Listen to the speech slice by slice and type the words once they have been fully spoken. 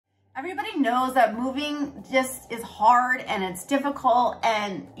Everybody knows that moving just is hard and it's difficult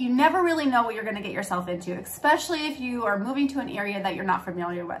and you never really know what you're going to get yourself into, especially if you are moving to an area that you're not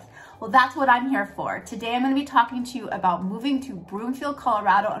familiar with. Well, that's what I'm here for. Today, I'm going to be talking to you about moving to Broomfield,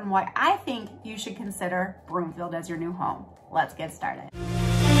 Colorado and why I think you should consider Broomfield as your new home. Let's get started.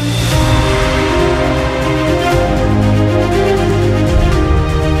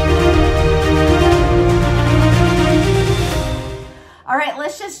 All right,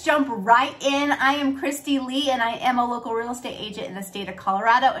 let's just jump right in. I am Christy Lee and I am a local real estate agent in the state of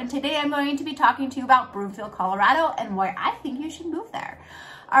Colorado. And today I'm going to be talking to you about Broomfield, Colorado and why I think you should move there.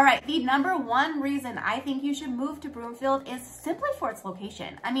 All right, the number one reason I think you should move to Broomfield is simply for its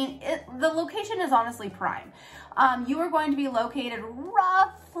location. I mean, the location is honestly prime. You are going to be located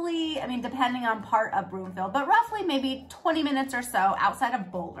roughly, I mean, depending on part of Broomfield, but roughly maybe 20 minutes or so outside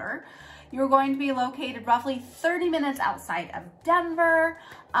of Boulder. You're going to be located roughly 30 minutes outside of Denver,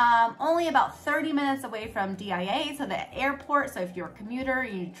 only about 30 minutes away from DIA, so the airport. So if you're a commuter,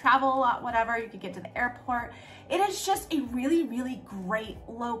 you travel a lot, whatever, you could get to the airport. It is just a really, really great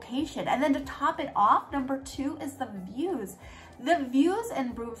location. And then to top it off, number two is the views. The views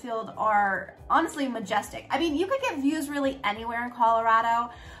in Broomfield are honestly majestic. I mean, you could get views really anywhere in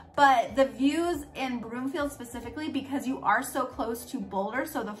Colorado, but the views in Broomfield specifically, because you are so close to Boulder,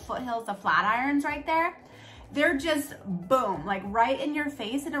 so the foothills, the Flatirons right there, they're just boom, like right in your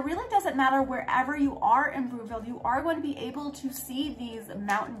face. And it really doesn't matter wherever you are in Broomfield, you are going to be able to see these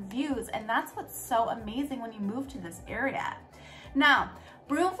mountain views. And that's what's so amazing when you move to this area. Now,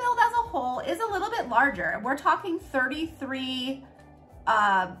 Broomfield as a whole is a little bit larger. We're talking 33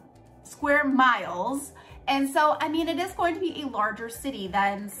 square miles. And so, I mean, it is going to be a larger city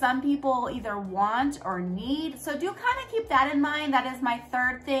than some people either want or need. So do kind of keep that in mind. That is my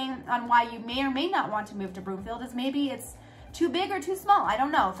third thing on why you may or may not want to move to Broomfield, is maybe it's too big or too small. I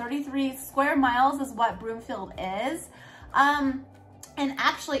don't know. 33 square miles is what Broomfield is. And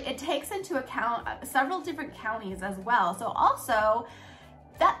actually it takes into account several different counties as well. So also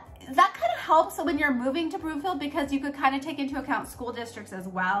that kind of helps when you're moving to Broomfield, because you could kind of take into account school districts as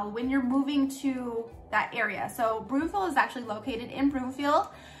well when you're moving to that area. So Broomfield is actually located in Broomfield.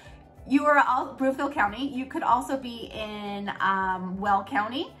 You are all Broomfield County. You could also be in Well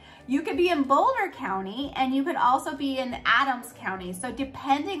County. You could be in Boulder County, and you could also be in Adams County. So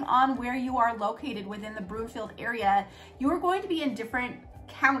depending on where you are located within the Broomfield area, you are going to be in different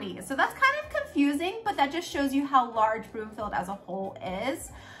counties. So that's kind of confusing, but that just shows you how large Broomfield as a whole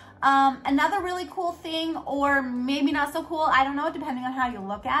is. Another really cool thing, or maybe not so cool, I don't know, depending on how you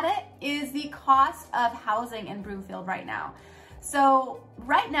look at it, is the cost of housing in Broomfield right now. So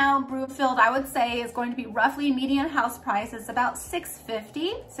right now, Broomfield, I would say, is going to be roughly median house price is about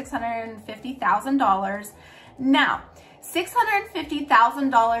 $650,000. Now,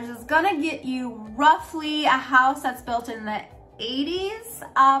 $650,000 is gonna get you roughly a house that's built in the 80s,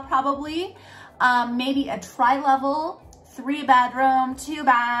 probably, maybe a tri-level, 3-bedroom,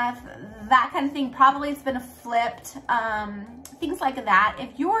 2-bath, that kind of thing. Probably it's been flipped, things like that.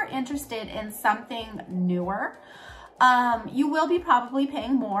 If you're interested in something newer, you will be probably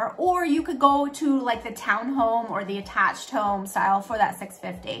paying more, or you could go to like the townhome or the attached home style for that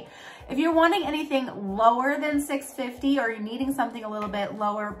 $650,000. If you're wanting anything lower than $650,000, or you're needing something a little bit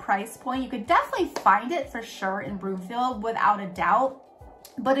lower price point, you could definitely find it for sure in Broomfield without a doubt,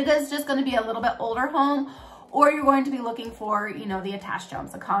 but it is just going to be a little bit older home, or you're going to be looking for, you know, the attached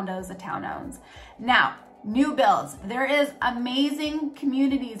homes, the condos, the townhomes. Now, new builds. There is amazing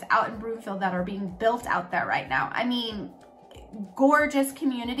communities out in Broomfield that are being built out there right now. I mean, gorgeous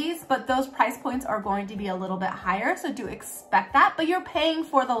communities, but those price points are going to be a little bit higher, so do expect that. But you're paying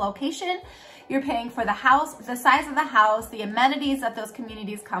for the location, you're paying for the house, the size of the house, the amenities that those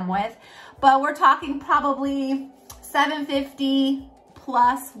communities come with. But we're talking probably $750,000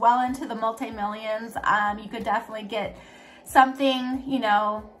 plus, well into the multi-millions. You could definitely get something, you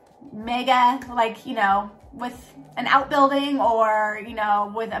know, mega, like, you know, with an outbuilding, or, you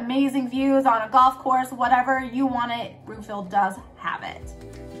know, with amazing views on a golf course, whatever you want it, Broomfield does have it.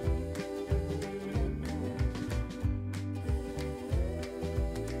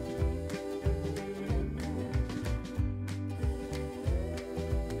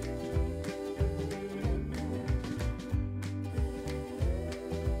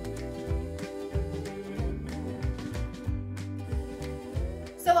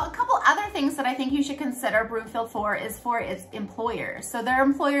 So a couple other things that I think you should consider Broomfield for is for its employers. So their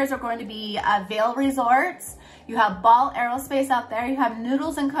employers are going to be Vail Resorts. You have Ball Aerospace out there. You have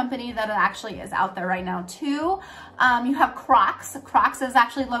Noodles and Company that actually is out there right now too. You have Crocs. Crocs is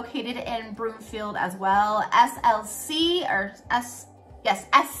actually located in Broomfield as well. SLC or Yes,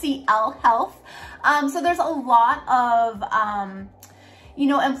 SCL Health. So there's a lot of, you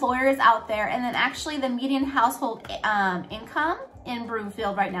know, employers out there. And then actually the median household income in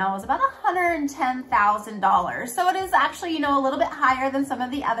Broomfield right now is about $110,000. So it is actually, you know, a little bit higher than some of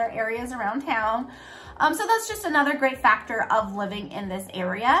the other areas around town. So that's just another great factor of living in this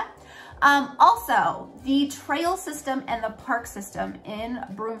area. Also, the trail system and the park system in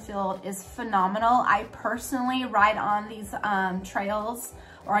Broomfield is phenomenal. I personally ride on these trails,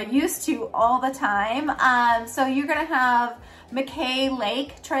 or I used to all the time. So you're gonna have McKay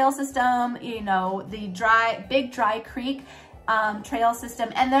Lake trail system, you know, the Big Dry Creek trail system,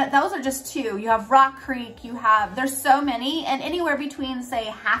 and those are just two. You have Rock Creek, there's so many, and anywhere between say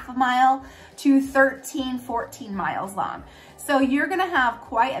half a mile to 13, 14 miles long. So you're gonna have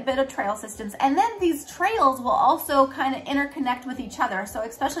quite a bit of trail systems, and then these trails will also kind of interconnect with each other. So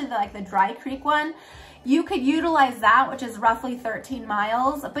especially like the Dry Creek one, you could utilize that, which is roughly 13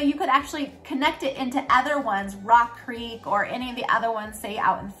 miles, but you could actually connect it into other ones, Rock Creek or any of the other ones, say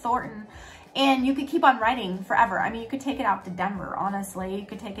out in Thornton, and you could keep on riding forever. I mean, you could take it out to Denver, honestly. You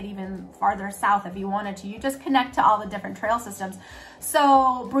could take it even farther south if you wanted to. You just connect to all the different trail systems.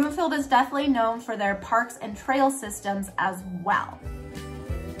 So Broomfield is definitely known for their parks and trail systems as well.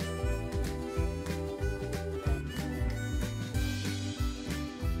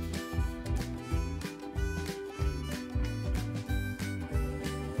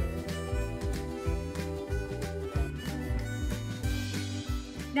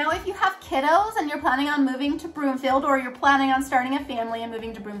 Now, if you have kiddos and you're planning on moving to Broomfield, or you're planning on starting a family and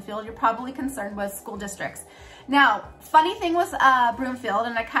moving to Broomfield, you're probably concerned with school districts. Now, funny thing with Broomfield,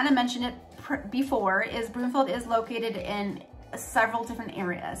 and I kind of mentioned it before, is Broomfield is located in several different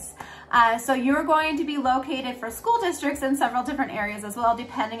areas. So you're going to be located for school districts in several different areas as well,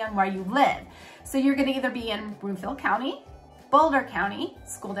 depending on where you live. So you're going to either be in Broomfield County, Boulder County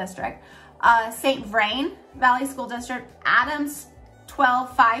School District, St. Vrain Valley School District, Adams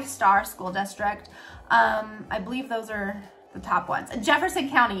 12 5-star school district. I believe those are the top ones. And Jefferson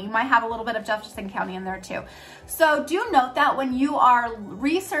County, you might have a little bit of Jefferson County in there too. So do note that when you are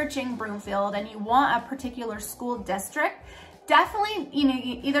researching Broomfield and you want a particular school district, definitely, you know,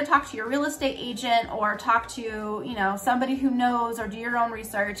 you either talk to your real estate agent or talk to, you know, somebody who knows, or do your own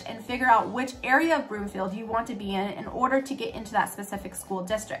research and figure out which area of Broomfield you want to be in order to get into that specific school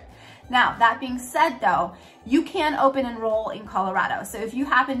district. Now, that being said though, you can open enroll in Colorado. So if you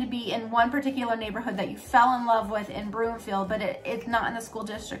happen to be in one particular neighborhood that you fell in love with in Broomfield, but it's not in the school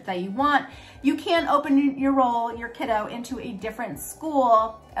district that you want, you can open your kiddo into a different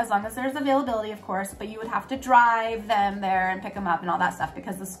school, as long as there's availability, of course, but you would have to drive them there and pick them up and all that stuff,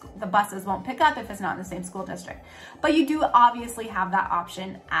 because the buses won't pick up if it's not in the same school district. But you do obviously have that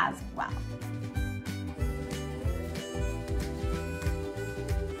option as well.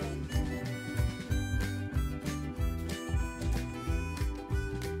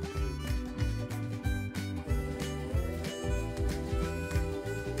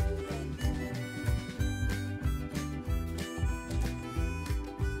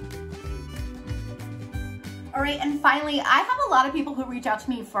 All right, and finally, I have a lot of people who reach out to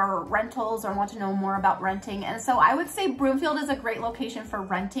me for rentals or want to know more about renting. And so I would say Broomfield is a great location for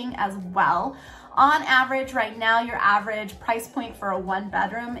renting as well. On average, right now, your average price point for a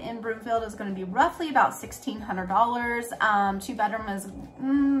 1-bedroom in Broomfield is going to be roughly about $1,600. 2-bedroom is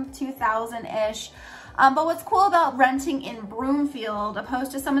 $2,000-ish. But what's cool about renting in Broomfield,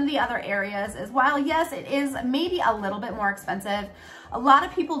 opposed to some of the other areas, is while yes, it is maybe a little bit more expensive, a lot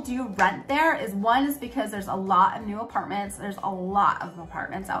of people do rent there. One is because there's a lot of new apartments. There's a lot of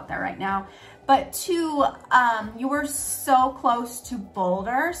apartments out there right now. But two, you are so close to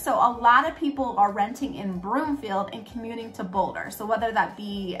Boulder. So a lot of people are renting in Broomfield and commuting to Boulder. So whether that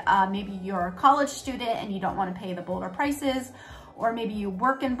be maybe you're a college student and you don't want to pay the Boulder prices, or maybe you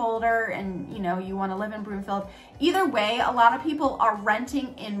work in Boulder and you know you want to live in Broomfield. Either way, a lot of people are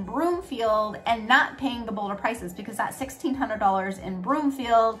renting in Broomfield and not paying the Boulder prices, because that $1,600 in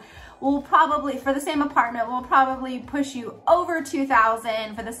Broomfield will probably, for the same apartment, will probably push you over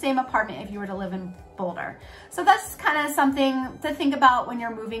 $2,000 for the same apartment if you were to live in Boulder. So that's kind of something to think about when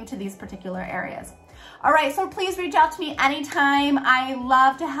you're moving to these particular areas. All right, so please reach out to me anytime. I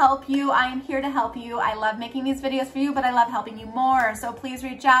love to help you. I am here to help you. I love making these videos for you, but I love helping you more. So please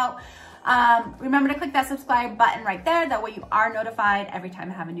reach out. Remember to click that subscribe button right there. That way you are notified every time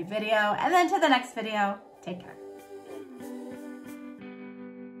I have a new video. And then to the next video, take care.